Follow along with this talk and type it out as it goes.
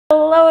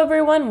Hello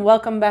everyone,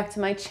 welcome back to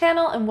my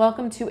channel and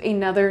welcome to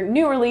another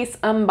new release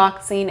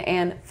unboxing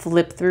and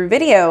flip through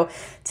video.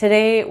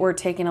 Today we're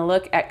taking a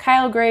look at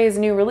Kyle Gray's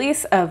new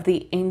release of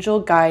the Angel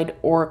Guide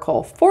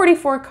Oracle.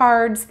 44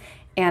 cards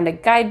and a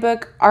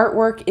guidebook.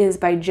 Artwork is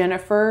by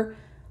Jennifer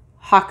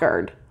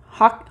Hawkyard.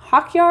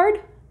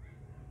 Hawkyard,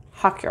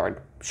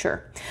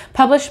 sure.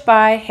 Published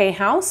by Hay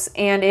House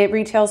and it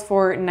retails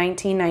for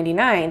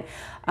 $19.99.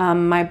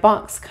 My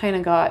box kind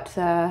of got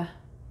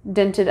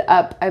dented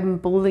up, I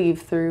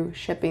believe, through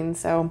shipping,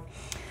 so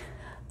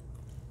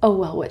oh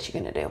well, what you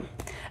gonna do?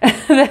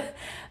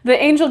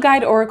 The Angel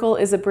Guide Oracle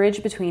is a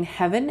bridge between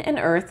heaven and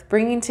earth,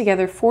 bringing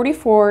together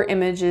 44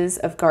 images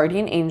of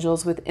guardian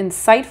angels with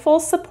insightful,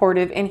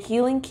 supportive, and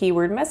healing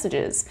keyword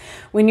messages.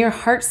 When your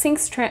heart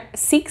seeks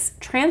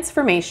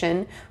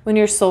transformation, when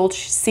your soul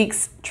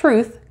seeks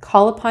truth,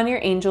 call upon your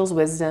angels'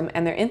 wisdom,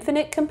 and their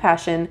infinite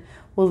compassion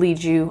will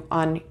lead you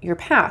on your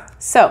path.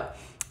 So,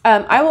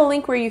 I will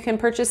link where you can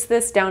purchase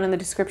this down in the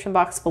description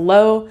box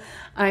below.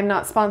 I'm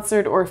not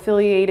sponsored or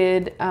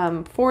affiliated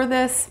for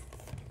this.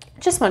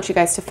 Just want you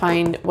guys to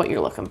find what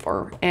you're looking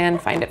for and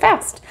find it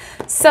fast.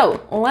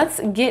 So let's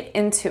get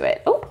into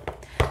it. Oh,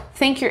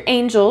 thank your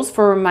angels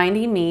for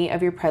reminding me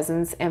of your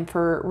presence and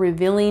for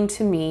revealing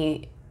to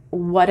me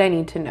what I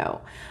need to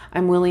know.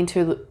 I'm willing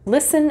to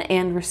listen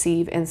and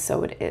receive, and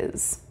so it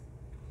is.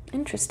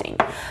 Interesting.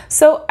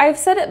 So I've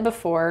said it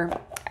before,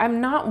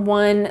 I'm not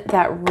one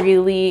that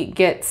really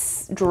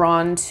gets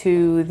drawn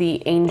to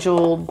the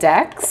angel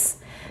decks.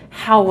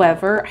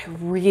 However, I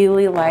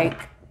really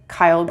like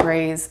Kyle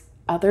Gray's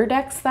other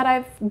decks that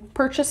I've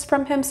purchased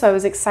from him. So I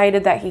was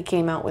excited that he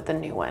came out with a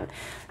new one.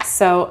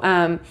 So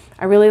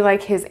I really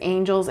like his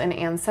angels and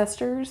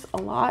ancestors a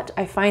lot.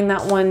 I find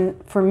that one,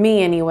 for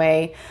me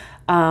anyway,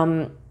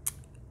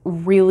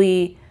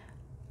 really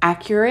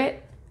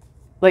accurate,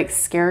 like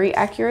scary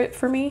accurate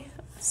for me.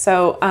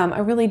 So I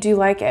really do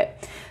like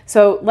it.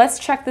 So let's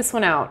check this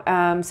one out.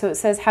 So it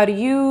says how to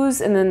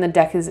use, and then the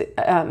deck is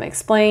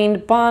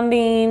explained,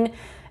 bonding,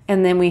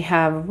 and then we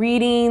have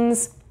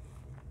readings,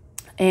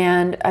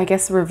 and I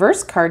guess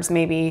reverse cards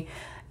maybe,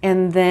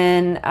 and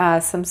then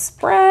some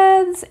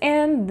spreads,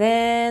 and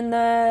then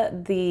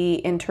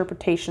the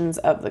interpretations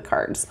of the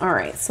cards. All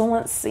right, so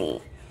let's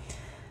see.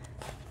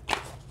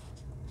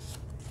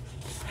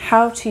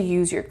 How to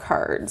use your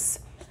cards.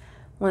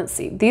 Let's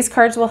see. These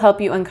cards will help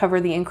you uncover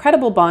the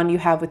incredible bond you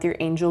have with your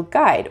angel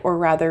guide, or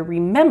rather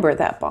remember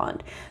that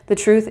bond. The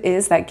truth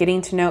is that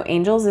getting to know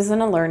angels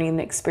isn't a learning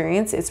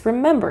experience, it's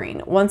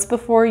remembering. Once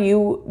before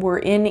you were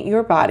in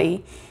your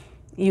body,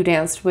 you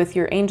danced with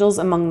your angels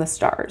among the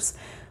stars.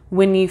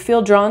 When you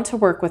feel drawn to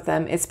work with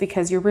them, it's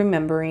because you're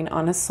remembering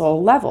on a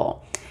soul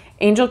level.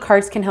 Angel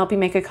cards can help you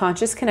make a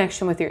conscious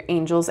connection with your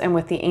angels, and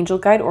with the Angel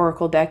Guide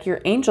Oracle deck, your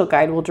angel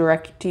guide will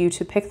direct you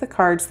to pick the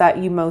cards that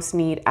you most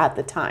need at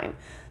the time.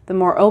 The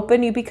more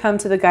open you become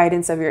to the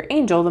guidance of your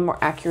angel, the more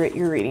accurate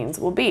your readings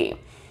will be.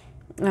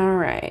 All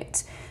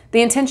right.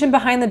 The intention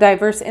behind the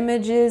diverse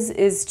images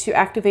is to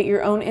activate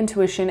your own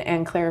intuition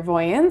and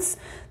clairvoyance.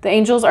 The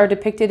angels are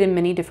depicted in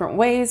many different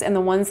ways, and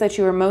the ones that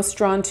you are most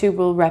drawn to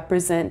will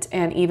represent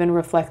and even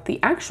reflect the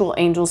actual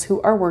angels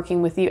who are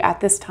working with you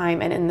at this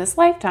time and in this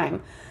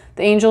lifetime.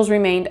 The angels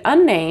remained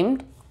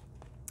unnamed,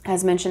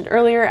 as mentioned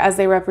earlier, as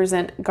they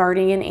represent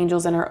guardian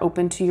angels and are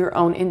open to your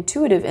own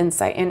intuitive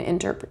insight and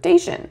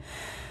interpretation.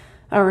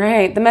 All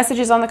right, the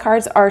messages on the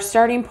cards are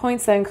starting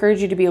points that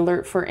encourage you to be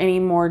alert for any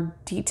more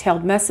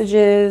detailed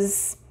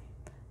messages.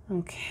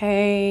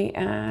 Okay,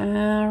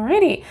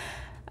 alrighty.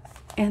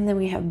 And then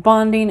we have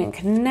bonding and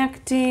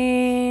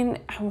connecting.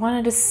 I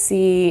wanted to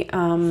see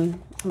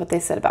what they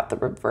said about the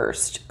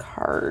reversed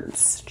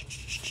cards.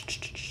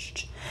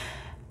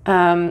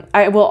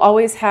 I will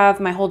always have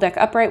my whole deck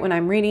upright when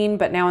I'm reading,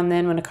 but now and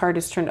then when a card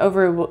is turned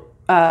over, it will,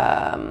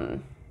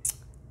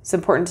 it's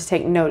important to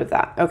take note of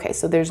that. Okay,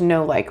 so there's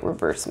no like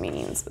reverse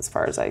meanings as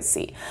far as I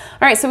see.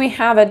 All right, so we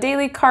have a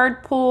daily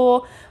card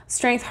pull,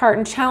 strength, heart,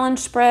 and challenge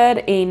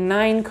spread, a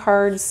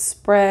 9-card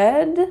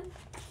spread,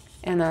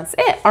 and that's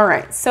it. All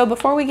right, so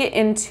before we get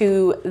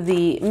into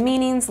the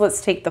meanings,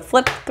 let's take the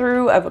flip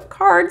through of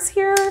cards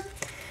here.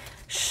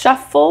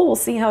 Shuffle, we'll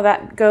see how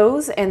that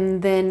goes,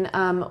 and then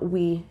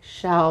we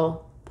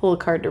shall pull a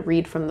card to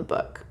read from the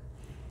book.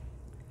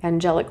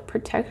 Angelic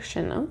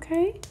protection,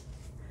 okay.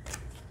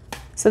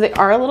 So they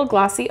are a little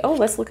glossy. Oh,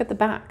 let's look at the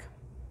back.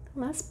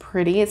 Well, that's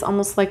pretty. It's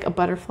almost like a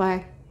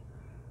butterfly.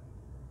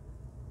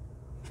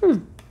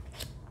 Oh,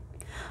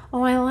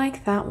 I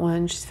like that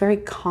one. She's very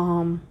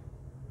calm.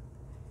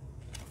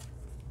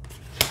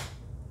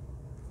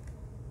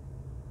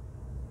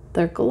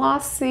 They're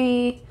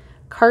glossy.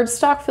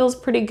 Cardstock feels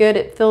pretty good.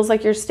 It feels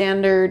like your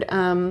standard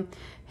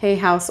Hay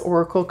House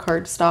Oracle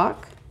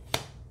cardstock.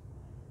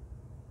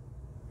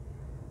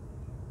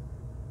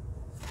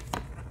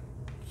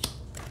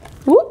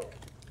 Whoop.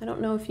 I don't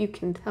know if you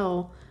can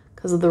tell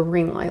because of the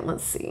ring light.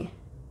 Let's see.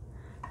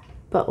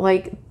 But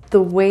like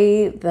the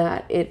way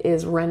that it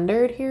is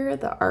rendered here,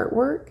 the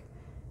artwork,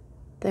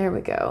 there we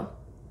go.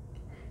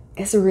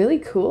 It's really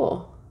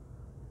cool.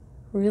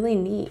 Really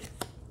neat.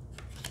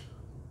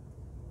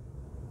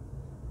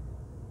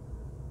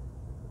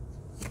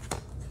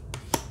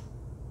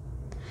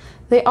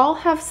 They all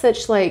have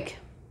such like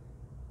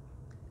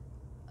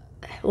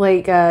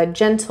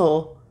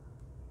gentle,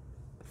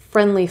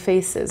 friendly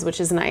faces, which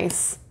is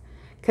nice.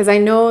 Because I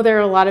know there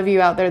are a lot of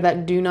you out there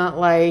that do not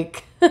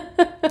like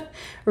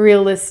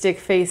realistic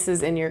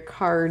faces in your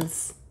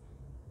cards,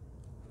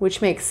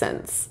 which makes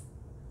sense.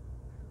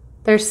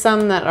 There's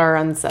some that are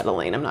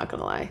unsettling, I'm not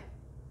gonna lie.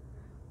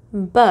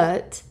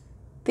 But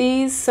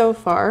these so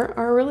far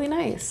are really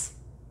nice.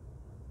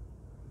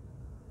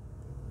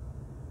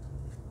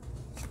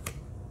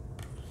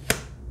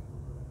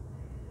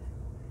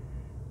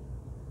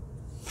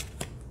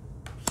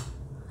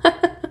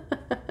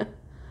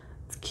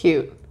 It's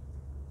cute.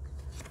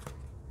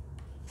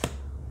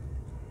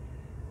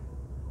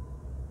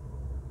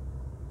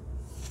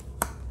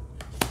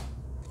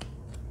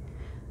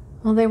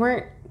 Well, they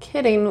weren't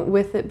kidding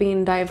with it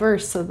being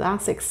diverse, so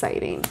that's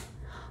exciting.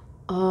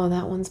 Oh,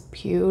 that one's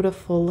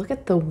beautiful. Look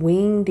at the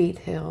wing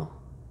detail.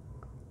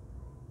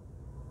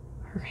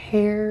 Her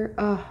hair,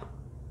 oh,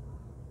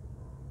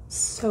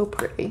 so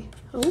pretty.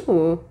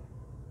 Ooh.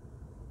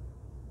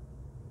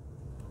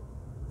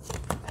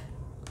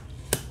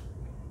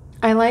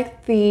 I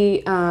like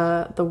the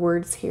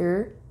words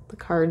here, the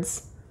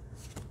cards.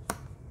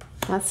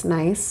 That's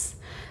nice.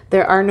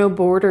 There are no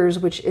borders,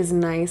 which is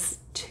nice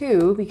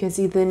too, because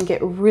you then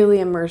get really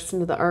immersed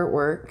into the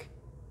artwork.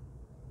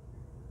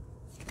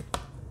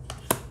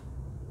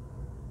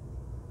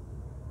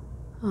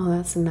 Oh,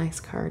 that's a nice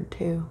card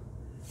too.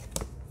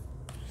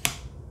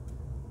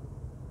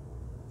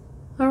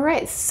 All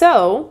right,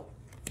 so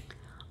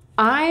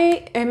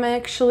I am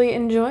actually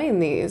enjoying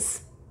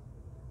these.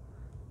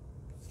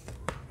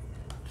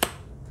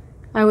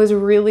 I was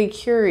really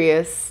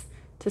curious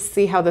to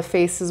see how the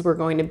faces were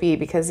going to be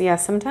because, yeah,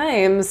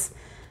 sometimes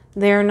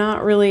they're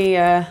not really,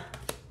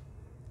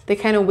 they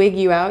kind of wig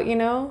you out, you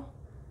know?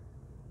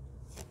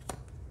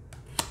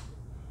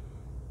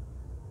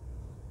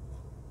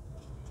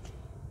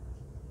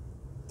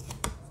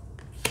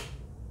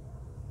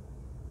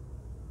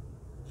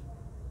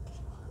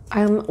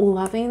 I'm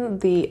loving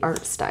the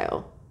art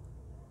style.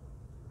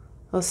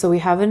 Oh, so we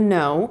have a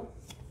no.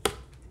 I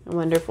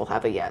wonder if we'll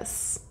have a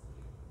yes.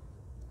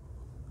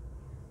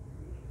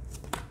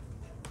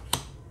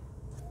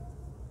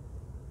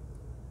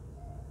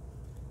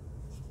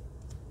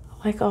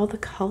 I like all the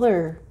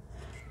color.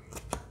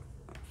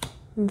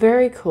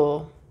 Very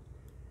cool.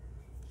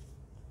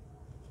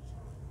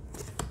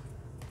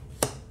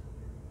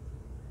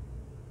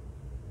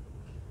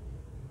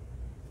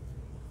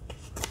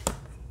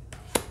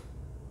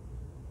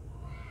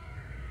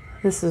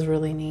 This is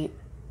really neat.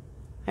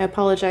 I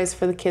apologize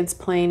for the kids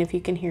playing if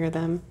you can hear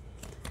them.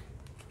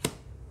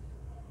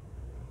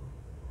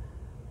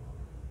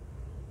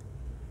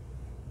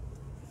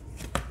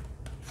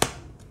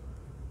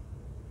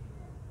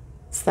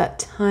 It's that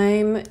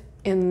time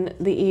in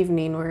the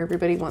evening where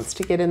everybody wants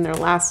to get in their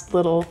last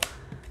little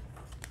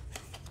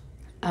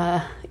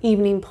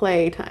evening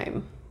play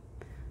time.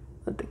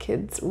 Let the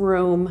kids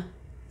roam.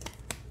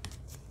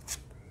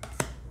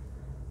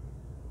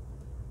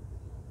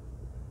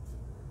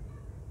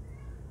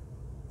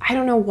 I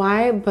don't know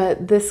why,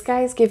 but this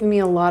guy's giving me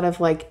a lot of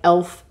like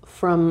Elf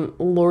from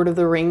Lord of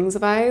the Rings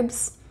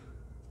vibes.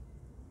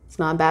 It's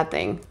not a bad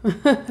thing.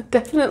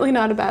 Definitely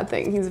not a bad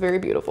thing. He's very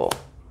beautiful.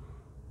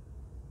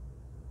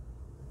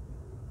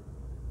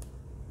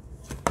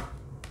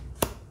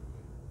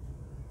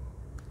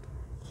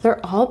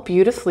 They're all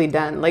beautifully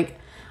done. Like,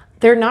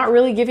 they're not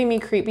really giving me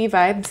creepy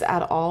vibes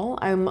at all.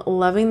 I'm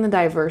loving the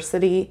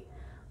diversity.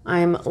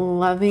 I'm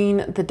loving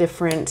the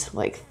different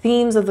like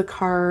themes of the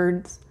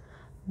cards.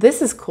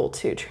 This is cool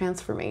too,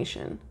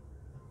 transformation.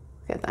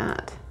 Look at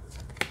that.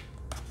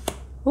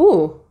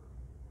 Ooh,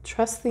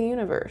 trust the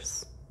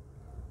universe.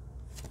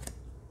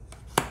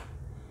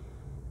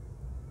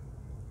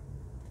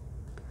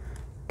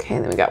 Okay,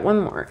 then we got one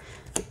more.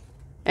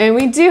 And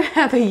we do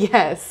have a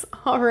yes,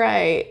 all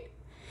right.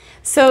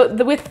 So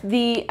with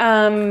the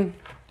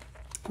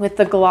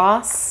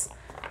gloss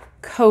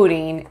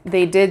coating,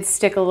 they did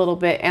stick a little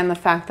bit, and the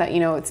fact that, you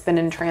know, it's been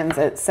in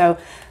transit. So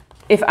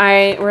if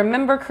I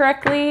remember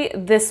correctly,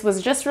 this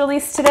was just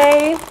released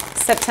today,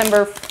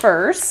 September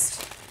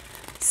 1st.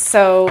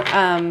 So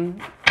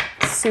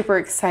super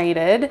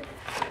excited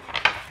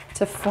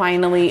to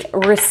finally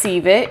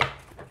receive it.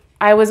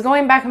 I was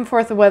going back and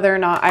forth whether or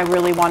not I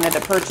really wanted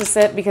to purchase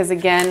it because,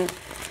 again,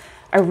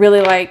 I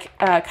really like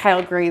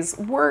Kyle Gray's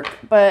work,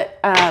 but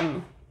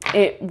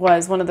it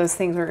was one of those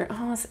things where,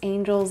 oh, it's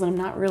angels, and I'm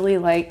not really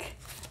like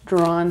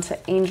drawn to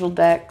angel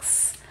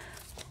decks,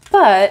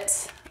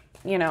 but,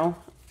 you know,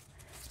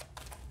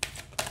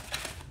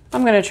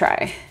 I'm gonna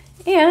try,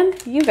 and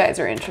you guys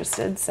are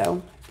interested,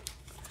 so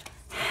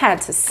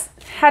had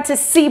to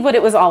see what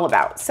it was all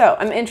about. So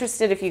I'm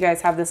interested if you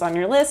guys have this on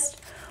your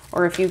list,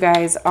 or if you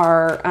guys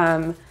are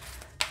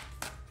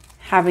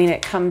having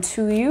it come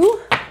to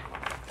you,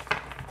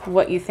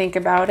 what you think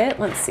about it.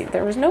 Let's see,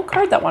 there was no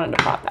card that wanted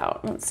to pop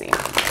out. Let's see.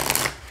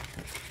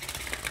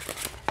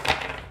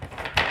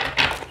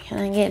 Can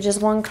I get just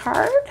one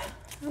card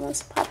that wants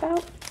to pop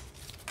out?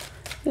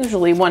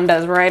 Usually one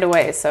does right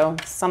away, so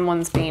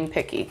someone's being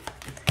picky.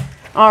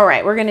 All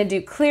right, we're gonna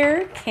do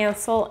clear,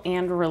 cancel,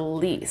 and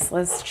release.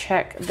 Let's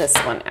check this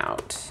one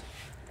out.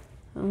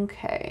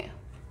 Okay.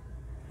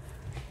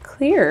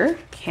 Clear,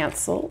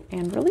 cancel,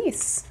 and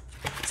release.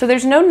 So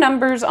there's no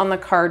numbers on the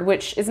card,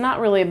 which is not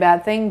really a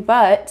bad thing,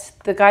 but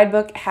the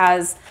guidebook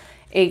has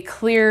a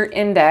clear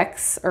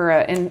index or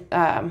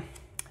a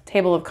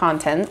table of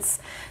contents.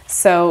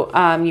 So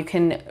you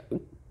can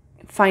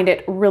find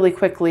it really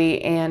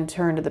quickly and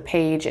turn to the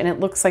page, and it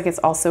looks like it's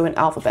also in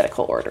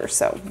alphabetical order,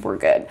 so we're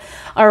good.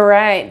 All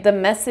right, the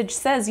message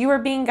says you are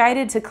being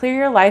guided to clear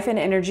your life and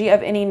energy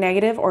of any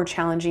negative or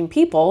challenging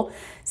people,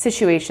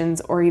 situations,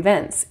 or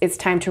events. It's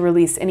time to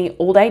release any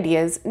old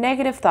ideas,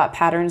 negative thought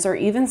patterns, or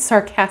even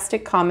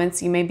sarcastic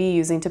comments you may be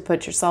using to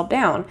put yourself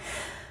down.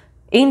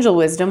 Angel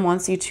wisdom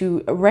wants you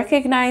to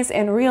recognize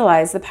and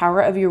realize the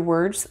power of your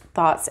words,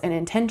 thoughts, and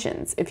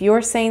intentions. If you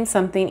are saying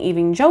something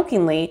even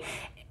jokingly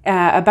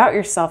about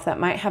yourself that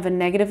might have a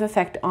negative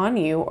effect on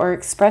you, or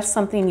express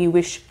something you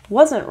wish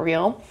wasn't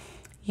real,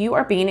 you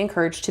are being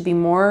encouraged to be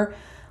more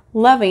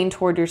loving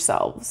toward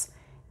yourselves.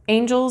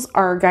 Angels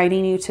are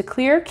guiding you to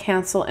clear,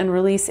 cancel, and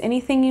release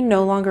anything you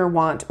no longer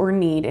want or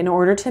need in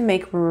order to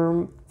make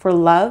room for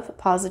love,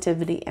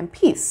 positivity, and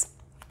peace.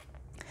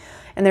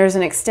 And there's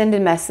an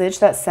extended message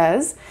that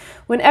says,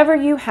 whenever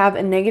you have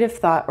a negative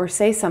thought or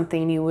say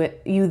something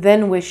you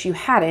then wish you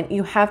hadn't,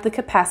 you have the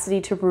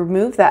capacity to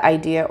remove that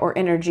idea or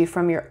energy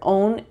from your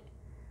own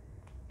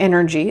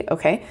energy,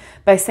 okay,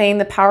 by saying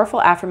the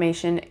powerful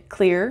affirmation,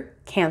 clear,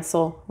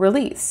 cancel,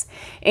 release.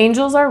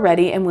 Angels are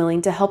ready and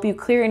willing to help you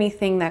clear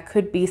anything that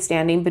could be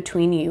standing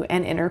between you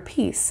and inner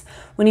peace.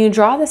 When you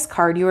draw this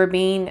card, you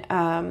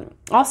are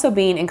also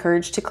being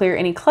encouraged to clear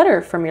any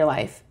clutter from your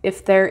life.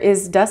 If there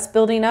is dust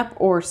building up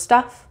or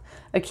stuff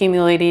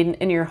accumulating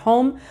in your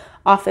home,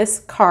 office,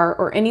 car,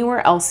 or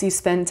anywhere else you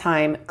spend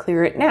time,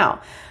 clear it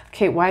now.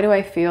 Okay, why do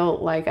I feel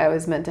like I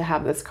was meant to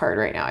have this card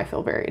right now? I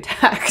feel very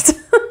attacked.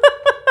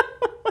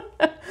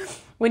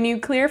 When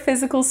you clear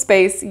physical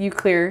space, you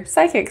clear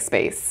psychic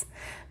space.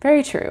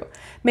 Very true.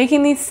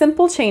 Making these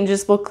simple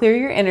changes will clear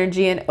your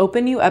energy and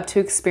open you up to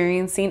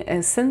experiencing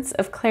a sense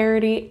of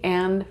clarity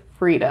and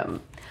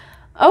freedom.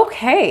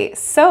 Okay,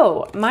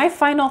 so my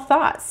final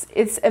thoughts.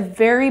 It's a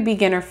very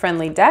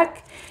beginner-friendly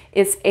deck.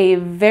 It's a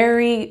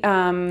very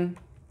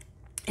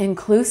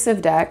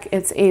inclusive deck.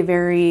 It's a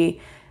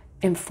very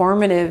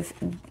informative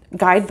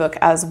guidebook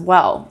as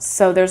well.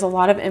 So there's a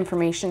lot of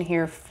information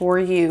here for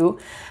you.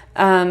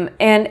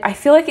 And I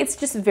feel like it's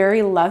just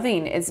very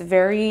loving. It's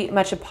very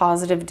much a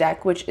positive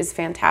deck, which is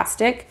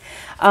fantastic.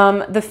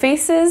 The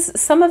faces,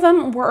 some of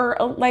them were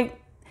like,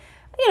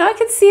 you know, I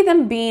could see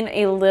them being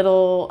a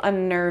little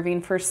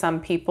unnerving for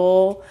some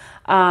people.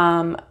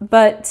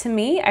 But to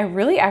me, I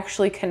really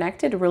actually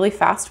connected really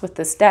fast with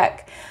this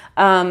deck.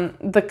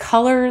 The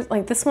colors,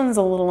 like this one's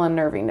a little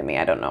unnerving to me.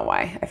 I don't know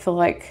why. I feel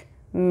like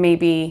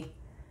maybe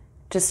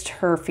just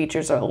her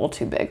features are a little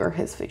too big, or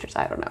his features.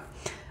 I don't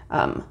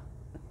know.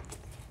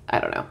 I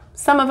don't know.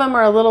 Some of them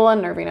are a little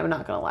unnerving, I'm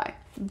not gonna lie.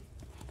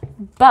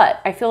 But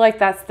I feel like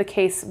that's the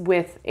case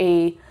with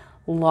a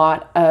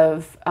lot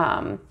of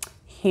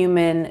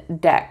human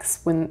decks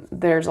when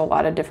there's a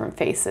lot of different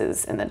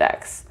faces in the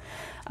decks.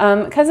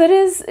 Because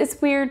it's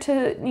weird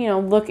to, you know,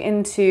 look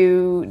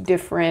into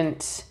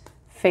different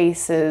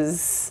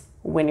faces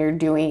when you're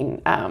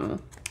doing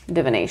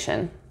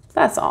divination.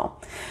 That's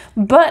all.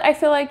 But I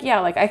feel like,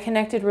 yeah, like I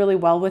connected really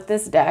well with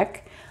this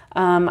deck.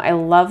 I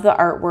love the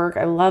artwork.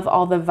 I love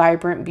all the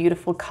vibrant,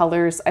 beautiful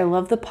colors. I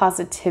love the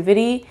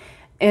positivity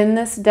in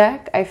this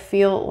deck. I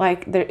feel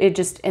like it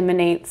just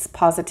emanates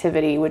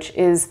positivity, which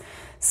is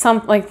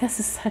this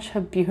is such a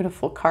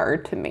beautiful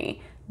card to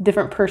me.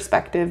 Different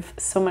perspective,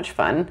 so much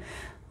fun,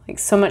 like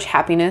so much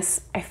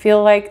happiness. I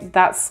feel like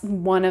that's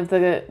one of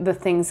the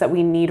things that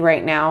we need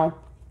right now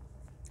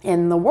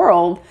in the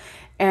world.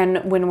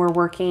 And when we're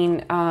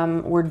working,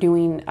 we're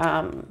doing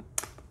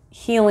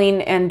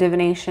healing and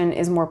divination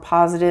is more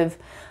positive,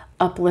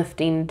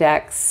 uplifting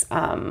decks.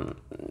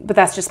 But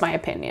that's just my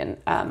opinion.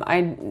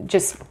 I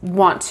just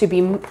want to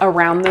be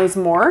around those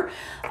more.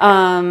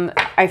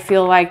 I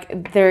feel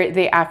like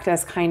they act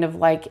as kind of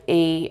like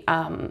a,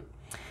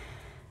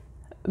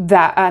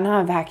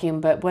 not a vacuum,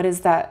 but what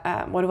is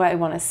that? What do I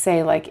want to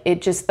say? Like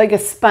it just like a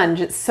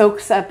sponge, it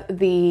soaks up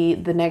the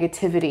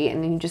negativity,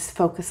 and you just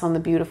focus on the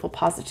beautiful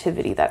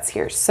positivity that's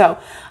here. So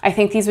I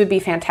think these would be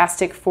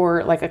fantastic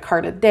for like a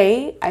card a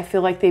day. I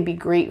feel like they'd be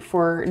great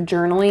for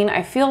journaling.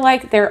 I feel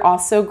like they're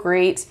also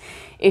great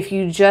if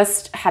you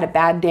just had a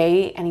bad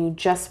day and you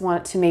just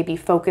want to maybe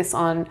focus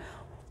on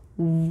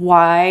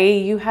why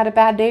you had a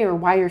bad day or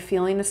why you're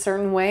feeling a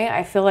certain way.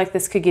 I feel like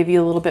this could give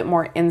you a little bit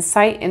more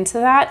insight into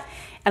that.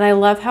 And I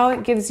love how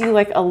it gives you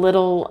like a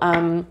little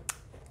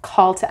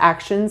call to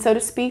action, so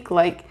to speak,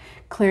 like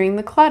clearing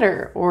the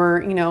clutter,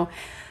 or, you know,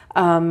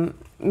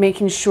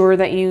 making sure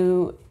that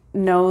you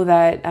know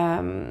that,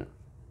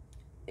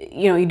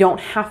 you know, you don't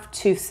have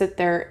to sit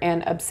there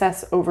and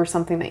obsess over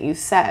something that you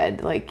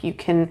said. Like you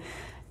can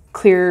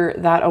clear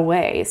that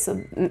away.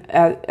 So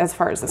as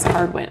far as this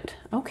card went.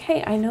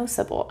 Okay, I know,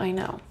 Sybil, I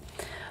know.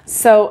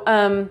 So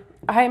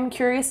I'm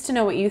curious to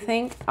know what you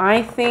think.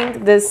 I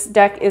think this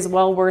deck is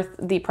well worth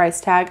the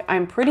price tag.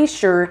 I'm pretty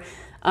sure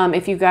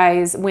if you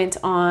guys went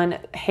on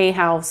Hay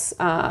House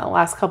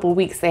last couple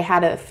weeks, they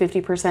had a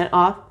 50%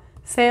 off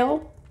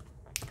sale.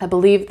 I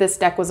believe this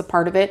deck was a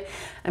part of it.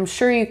 I'm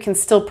sure you can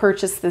still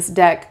purchase this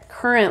deck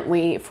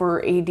currently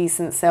for a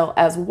decent sale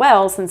as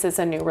well, since it's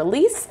a new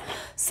release.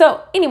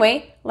 So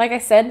anyway, like I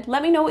said,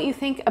 let me know what you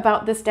think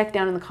about this deck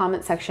down in the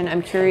comment section.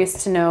 I'm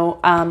curious to know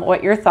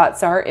what your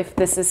thoughts are, if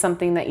this is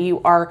something that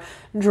you are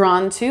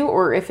drawn to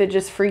or if it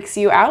just freaks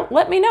you out.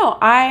 Let me know.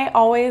 I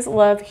always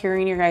love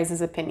hearing your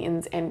guys'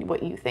 opinions and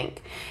what you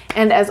think.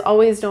 And as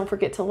always, don't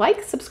forget to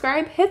like,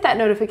 subscribe, hit that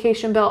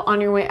notification bell on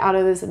your way out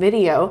of this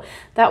video.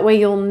 That way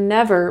you'll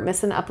never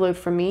miss an upload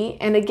from me.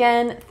 And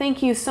again,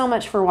 thank you so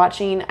much for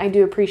watching. I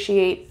do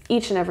appreciate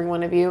each and every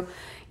one of you.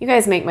 You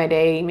guys make my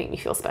day, you make me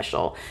feel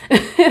special.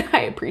 And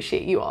I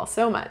appreciate you all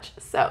so much.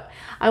 So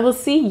I will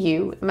see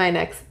you in my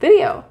next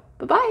video.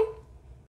 Bye-bye.